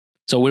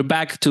So we're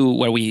back to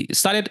where we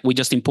started. We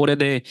just imported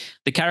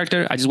the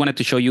character. I just wanted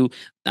to show you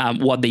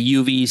what the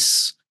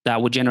UVs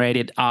that were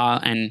generated are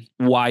and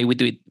why we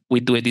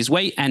do it this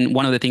way. And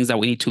one of the things that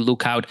we need to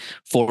look out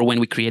for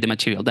when we create the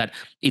material, that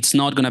it's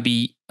not going to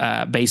be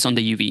based on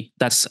the UV.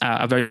 That's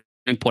a very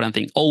important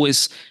thing.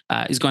 Always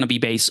is going to be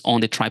based on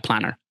the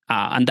triplanar,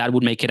 and that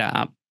would make it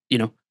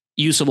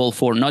usable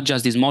for not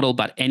just this model,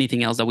 but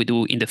anything else that we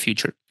do in the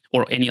future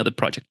or any other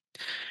project.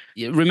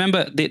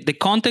 Remember, the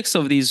context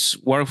of this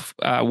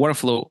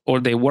workflow or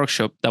the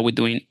workshop that we're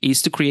doing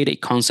is to create a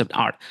concept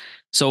art.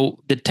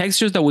 So the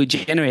textures that we're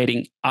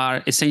generating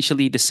are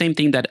essentially the same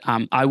thing that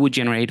I would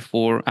generate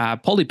for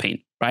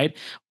polypaint, right?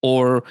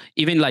 Or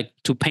even like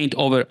to paint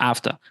over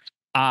after.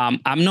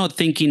 I'm not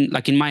thinking,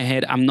 like in my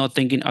head, I'm not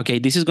thinking, okay,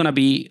 this is going to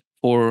be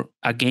for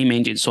a game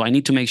engine. So I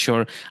need to make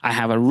sure I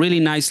have a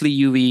really nicely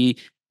UV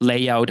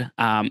layout.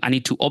 I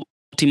need to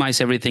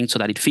optimize everything so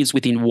that it fits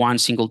within one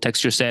single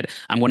texture set.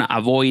 I'm going to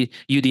avoid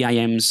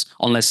UDIMs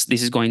unless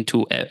this is going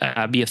to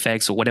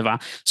VFX or whatever.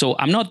 So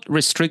I'm not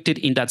restricted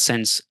in that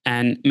sense.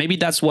 And maybe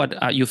that's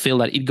what you feel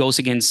that it goes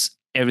against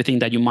everything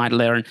that you might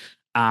learn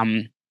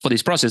for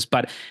this process.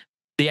 But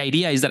the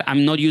idea is that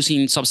I'm not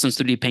using Substance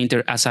 3D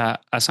Painter as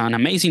an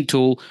amazing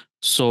tool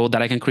so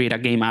that I can create a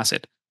game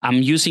asset.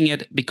 I'm using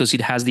it because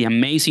it has the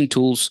amazing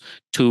tools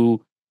to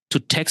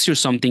texture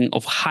something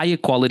of higher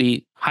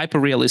quality, hyper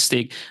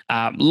realistic,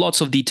 lots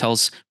of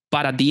details.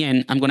 But at the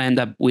end, I'm going to end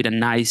up with a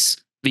nice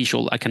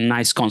visual, like a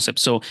nice concept.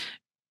 So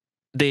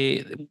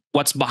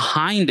what's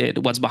behind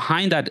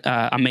that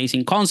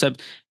amazing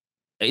concept,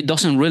 it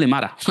doesn't really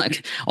matter.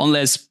 Like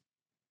unless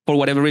for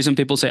whatever reason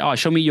people say, "Oh,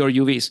 show me your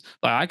UVs."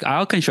 Like,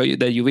 I can show you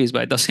the UVs,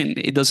 but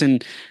it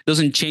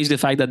doesn't change the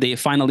fact that the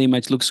final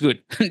image looks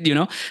good.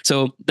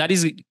 So that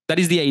is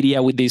the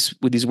idea with this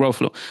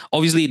workflow.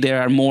 Obviously,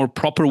 there are more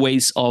proper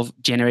ways of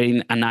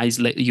generating a nice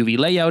UV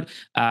layout.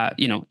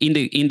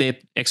 In the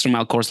extra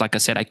mile course, like I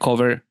said, I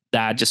cover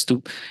that just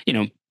to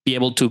be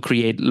able to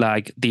create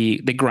like the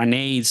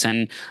grenades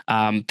and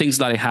things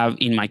that I have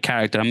in my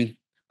character.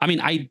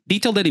 I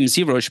detailed it in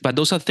ZBrush, but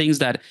those are things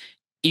that,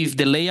 if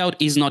the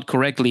layout is not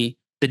correctly,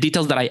 the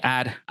details that I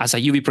add as a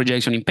UV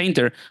projection in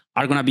Painter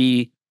are going to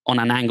be on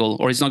an angle,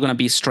 or it's not going to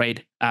be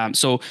straight.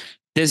 So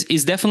there's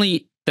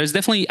definitely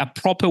a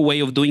proper way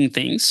of doing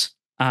things.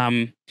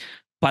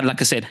 But like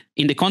I said,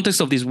 in the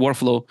context of this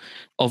workflow,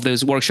 of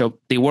this workshop,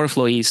 the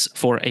workflow is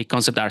for a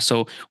concept art.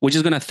 So we're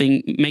just going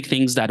to make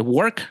things that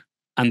work,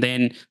 and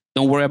then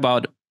don't worry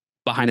about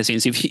behind the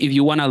scenes. If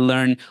you want to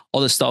learn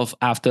all the stuff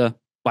after,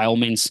 by all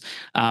means.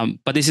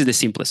 But this is the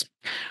simplest.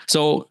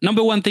 So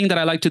number one thing that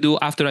I like to do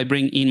after I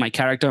bring in my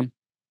character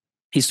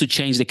is to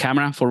change the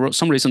camera. For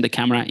some reason, the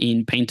camera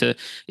in Painter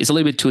is a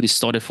little bit too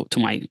distorted to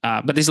my,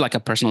 but this is like a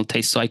personal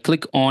taste. So I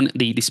click on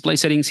the display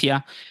settings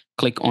here,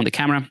 click on the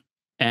camera,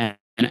 and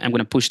I'm going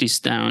to push this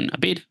down a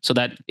bit so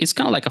that it's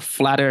kind of like a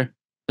flatter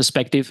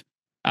perspective.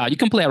 You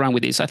can play around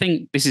with this. I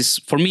think this is,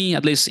 for me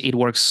at least, it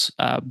works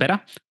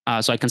better.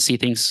 So I can see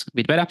things a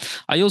bit better.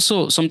 I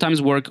also sometimes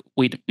work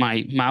with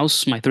my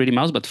mouse, my 3D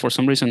mouse, but for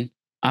some reason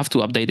I have to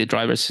update the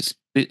drivers.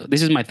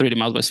 This is my 3D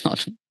mouse, but it's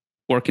not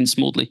working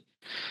smoothly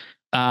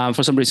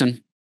for some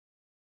reason.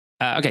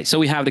 Okay, so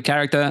we have the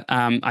character.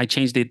 I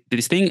changed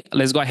this thing.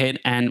 Let's go ahead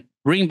and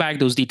bring back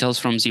those details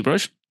from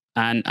ZBrush.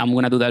 And I'm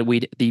going to do that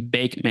with the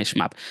Bake Mesh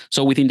Map.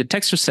 So within the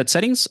texture set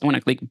settings, I'm going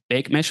to click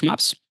Bake Mesh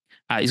Maps.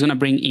 It's going to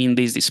bring in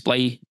this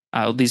display,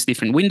 this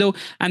different window.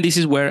 And this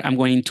is where I'm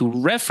going to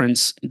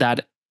reference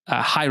that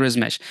high-res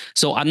mesh.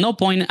 So at no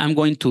point I'm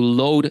going to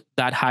load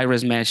that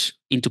high-res mesh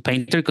into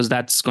Painter, because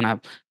that's going to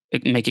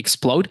make it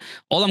explode.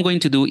 All I'm going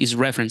to do is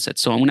reference it.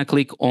 So I'm going to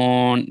click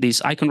on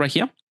this icon right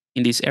here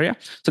in this area.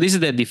 So this is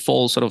the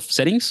default sort of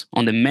settings.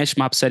 On the mesh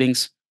map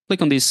settings,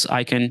 click on this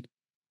icon,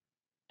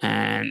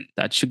 and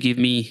that should give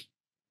me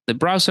the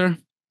browser.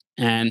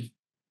 And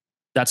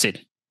that's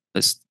it.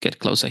 Let's get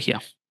closer here.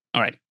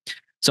 All right.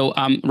 So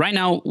right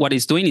now, what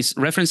it's doing is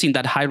referencing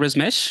that high-res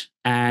mesh,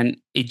 and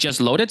it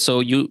just loaded. So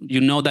you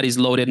know that it's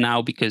loaded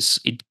now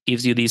because it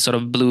gives you this sort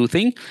of blue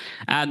thing.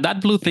 That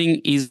blue thing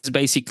is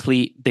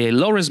basically the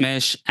low-res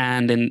mesh,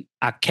 and then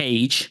a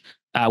cage,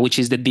 which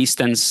is the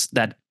distance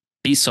that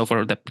this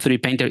software, the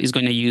 3D Painter, is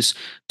going to use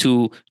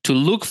to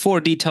look for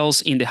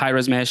details in the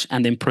high-res mesh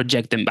and then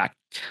project them back.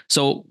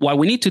 So what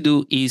we need to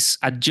do is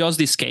adjust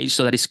this cage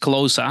so that it's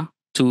closer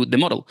to the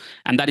model.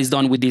 And that is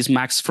done with this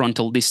max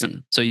frontal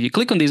distance. So you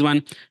click on this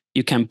one,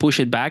 you can push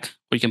it back,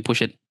 or you can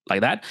push it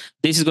like that.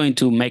 This is going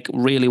to make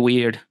really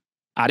weird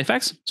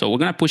artifacts. So we're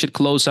going to push it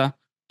closer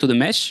to the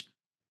mesh.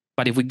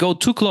 But if we go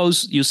too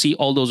close, you see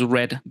all those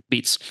red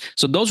bits.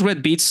 So those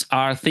red bits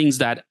are things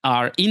that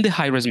are in the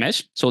high-res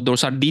mesh. So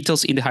those are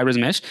details in the high-res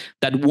mesh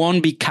that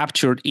won't be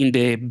captured in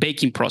the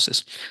baking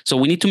process. So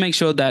we need to make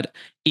sure that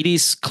it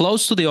is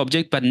close to the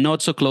object, but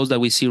not so close that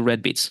we see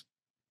red bits.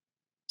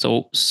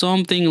 So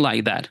something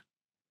like that.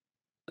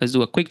 Let's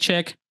do a quick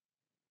check.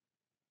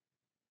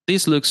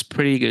 This looks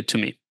pretty good to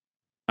me.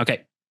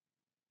 Okay.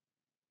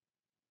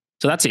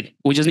 So that's it.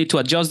 We just need to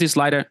adjust this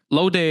slider,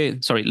 load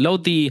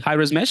the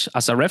high-res mesh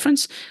as a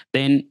reference.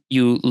 Then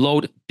you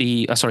load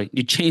the,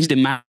 you change the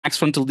max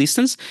frontal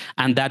distance,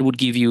 and that would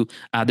give you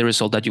the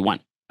result that you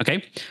want.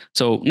 Okay.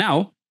 So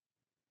now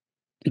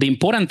the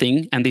important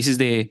thing, and this is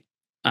the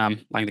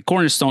like the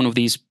cornerstone of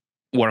this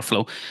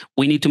workflow,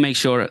 we need to make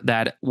sure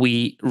that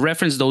we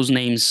reference those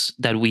names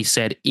that we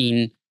set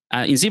in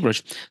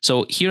ZBrush.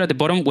 So here at the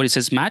bottom where it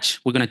says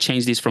match, we're going to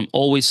change this from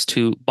always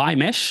to by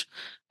mesh.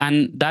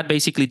 And that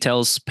basically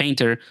tells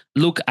Painter,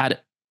 look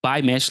at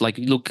by mesh, like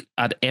look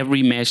at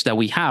every mesh that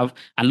we have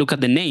and look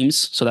at the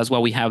names. So that's why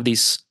we have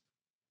this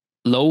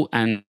low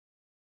and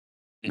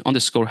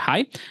underscore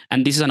high.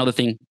 And this is another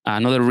thing,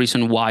 another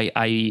reason why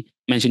I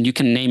mentioned you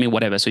can name it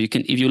whatever. So you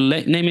can, if you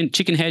name it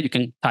chicken head, you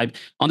can type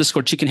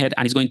underscore chicken head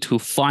and it's going to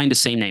find the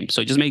same name.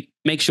 So just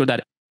make sure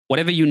that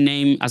whatever you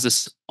name as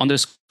this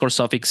underscore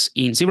suffix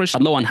in ZBrush,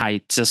 low and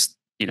high, just,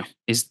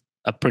 is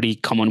a pretty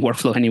common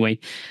workflow anyway.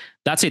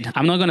 That's it.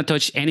 I'm not going to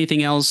touch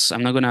anything else.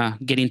 I'm not going to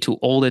get into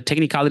all the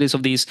technicalities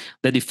of this.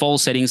 The default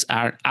settings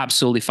are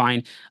absolutely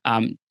fine.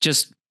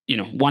 Just,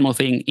 one more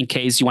thing, in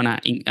case you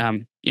want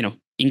to,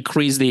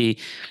 increase the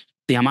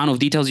amount of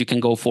details, you can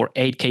go for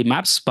 8K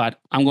maps, but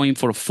I'm going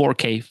for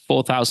 4K,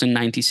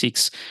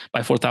 4096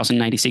 by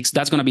 4096.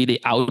 That's going to be the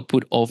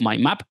output of my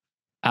map.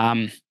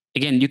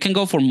 Again, you can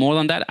go for more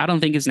than that. I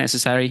don't think it's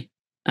necessary.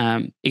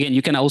 Again,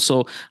 you can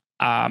also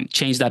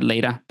change that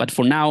later. But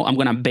for now, I'm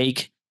going to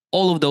bake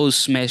all of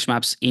those mesh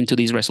maps into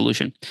this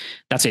resolution.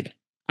 That's it.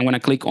 I'm going to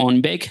click on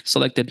bake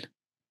selected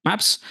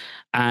maps,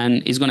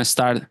 and it's going to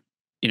start,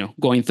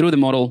 going through the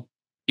model.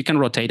 You can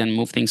rotate and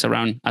move things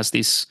around as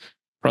this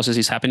process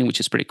is happening, which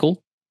is pretty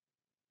cool.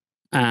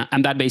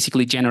 And that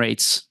basically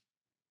generates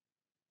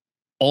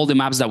all the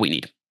maps that we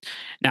need.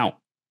 Now,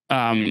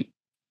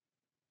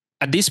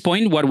 at this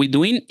point, what we're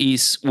doing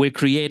is we're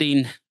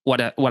creating what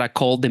I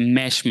call the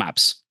mesh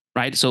maps,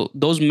 right? So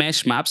those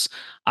mesh maps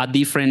are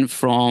different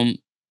from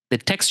the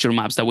texture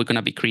maps that we're going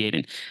to be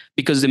creating,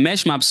 because the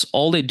mesh maps,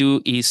 all they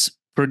do is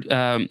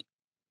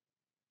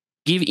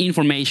give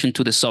information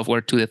to the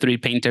software, to the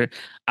 3D Painter,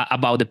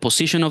 about the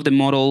position of the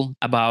model,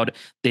 about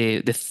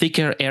the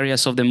thicker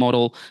areas of the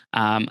model,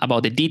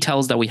 about the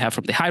details that we have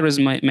from the high-res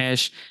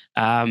mesh,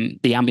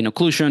 the ambient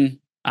occlusion,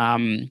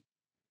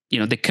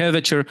 the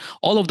curvature,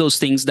 all of those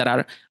things that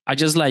are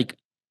just like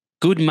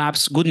good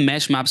maps, good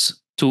mesh maps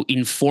to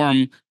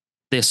inform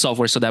the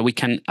software so that we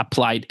can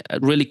apply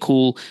really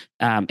cool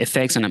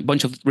effects and a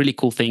bunch of really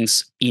cool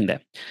things in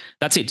there.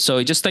 That's it. So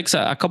it just takes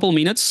a couple of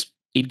minutes.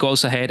 It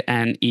goes ahead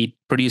and it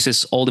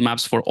produces all the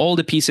maps for all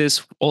the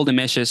pieces, all the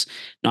meshes.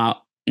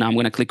 Now I'm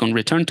going to click on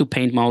return to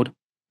paint mode,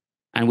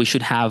 and we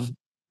should have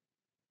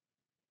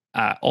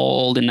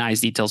all the nice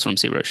details from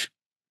ZBrush.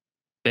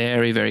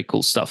 Very, very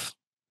cool stuff.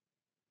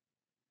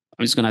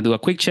 I'm just going to do a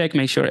quick check,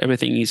 make sure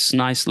everything is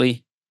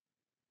nicely.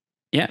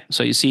 Yeah,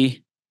 so you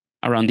see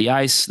around the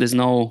eyes, there's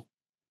no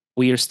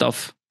weird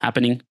stuff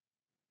happening.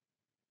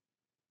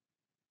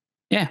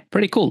 Yeah,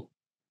 pretty cool.